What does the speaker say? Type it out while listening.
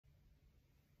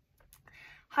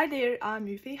Hi there, I'm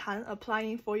Yufei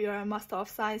applying for your Master of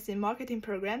Science in Marketing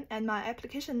program, and my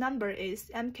application number is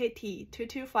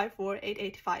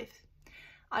MKT2254885.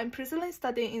 I'm presently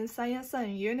studying in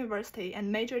Sanyang University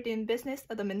and majored in Business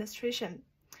Administration.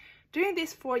 During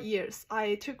these 4 years,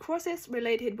 I took courses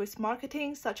related with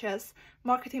marketing such as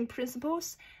marketing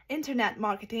principles, internet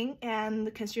marketing,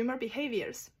 and consumer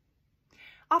behaviors.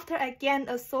 After I gained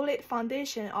a solid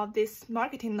foundation of this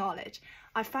marketing knowledge,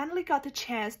 I finally got the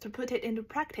chance to put it into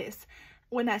practice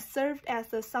when I served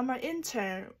as a summer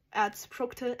intern at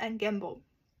Procter & Gamble.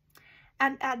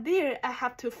 And at there, I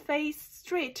have to face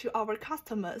straight to our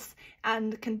customers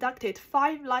and conducted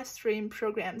 5 live stream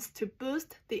programs to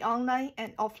boost the online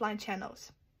and offline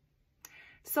channels.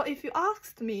 So if you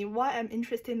asked me why I'm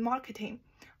interested in marketing,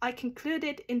 I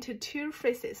concluded into 2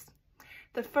 phrases.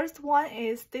 The first one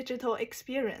is digital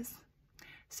experience.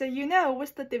 So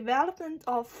with the development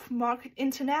of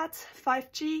internet,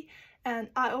 5G,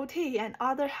 and IoT and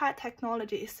other high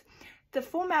technologies, the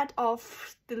format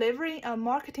of delivering a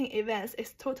marketing event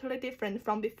is totally different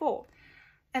from before.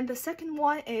 And the second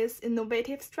one is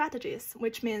innovative strategies,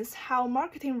 which means how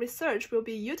marketing research will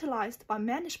be utilized by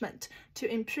management to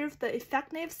improve the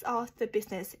effectiveness of the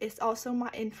business is also my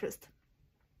interest.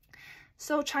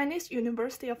 So Chinese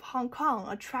University of Hong Kong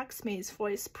attracts me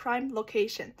for its prime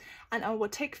location, and I will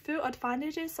take full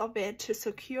advantages of it to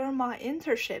secure my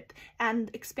internship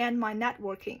and expand my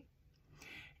networking.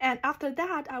 And after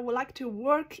that, I would like to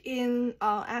work in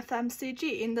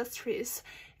FMCG industries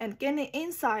and gaining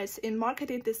insights in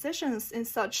marketing decisions in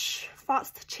such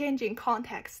fast-changing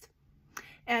context.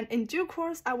 And in due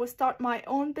course, I will start my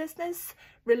own business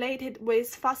related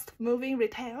with fast-moving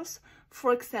retails,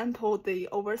 for example, the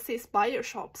overseas buyer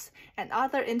shops and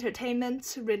other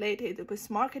entertainment related with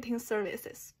marketing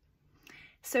services.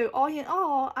 So all in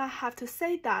all, I have to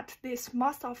say that this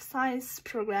Master of Science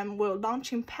program will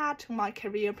launch impact to my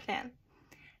career plan.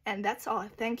 And that's all.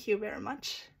 Thank you very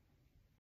much.